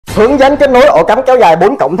Hướng dẫn kết nối ổ cắm kéo dài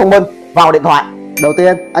 4 cổng thông minh vào điện thoại. Đầu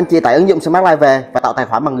tiên, anh chị tải ứng dụng SmartLife về và tạo tài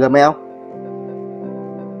khoản bằng Gmail.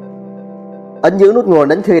 Ấn giữ nút nguồn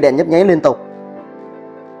đến khi đèn nhấp nháy liên tục.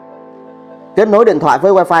 Kết nối điện thoại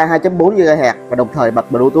với Wi-Fi 2.4 GHz và đồng thời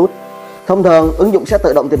bật Bluetooth. Thông thường, ứng dụng sẽ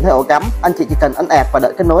tự động tìm thấy ổ cắm, anh chị chỉ cần ấn Add và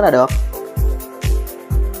đợi kết nối là được.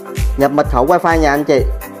 Nhập mật khẩu Wi-Fi nhà anh chị.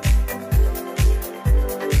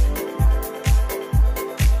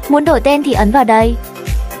 Muốn đổi tên thì ấn vào đây.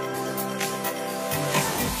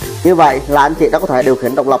 Như vậy là anh chị đã có thể điều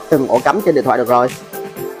khiển độc lập từng ổ cắm trên điện thoại được rồi.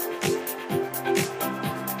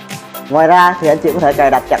 Ngoài ra thì anh chị có thể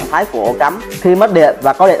cài đặt trạng thái của ổ cắm. Khi mất điện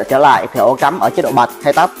và có điện trở lại thì ổ cắm ở chế độ bật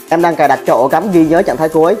hay tắt. Em đang cài đặt cho ổ cắm ghi nhớ trạng thái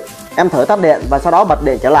cuối. Em thử tắt điện và sau đó bật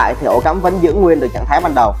điện trở lại thì ổ cắm vẫn giữ nguyên được trạng thái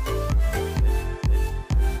ban đầu.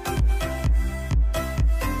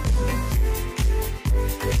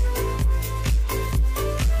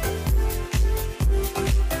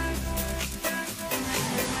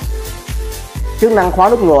 Chức năng khóa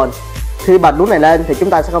nút nguồn. Khi bật nút này lên thì chúng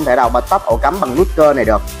ta sẽ không thể nào bật tắt ổ cắm bằng nút cơ này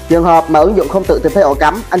được. Trường hợp mà ứng dụng không tự tìm thấy ổ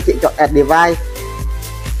cắm, anh chị chọn Add Device,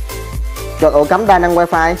 chọn ổ cắm đa năng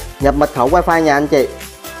Wi-Fi, nhập mật khẩu Wi-Fi nhà anh chị,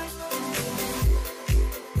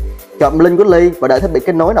 chọn link của ly và đợi thiết bị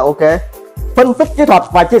kết nối là ok. Phân tích kỹ thuật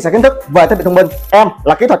và chia sẻ kiến thức về thiết bị thông minh. Em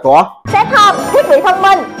là kỹ thuật của Set Home, thiết bị thông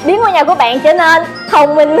minh biến ngôi nhà của bạn trở nên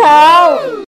thông minh hơn.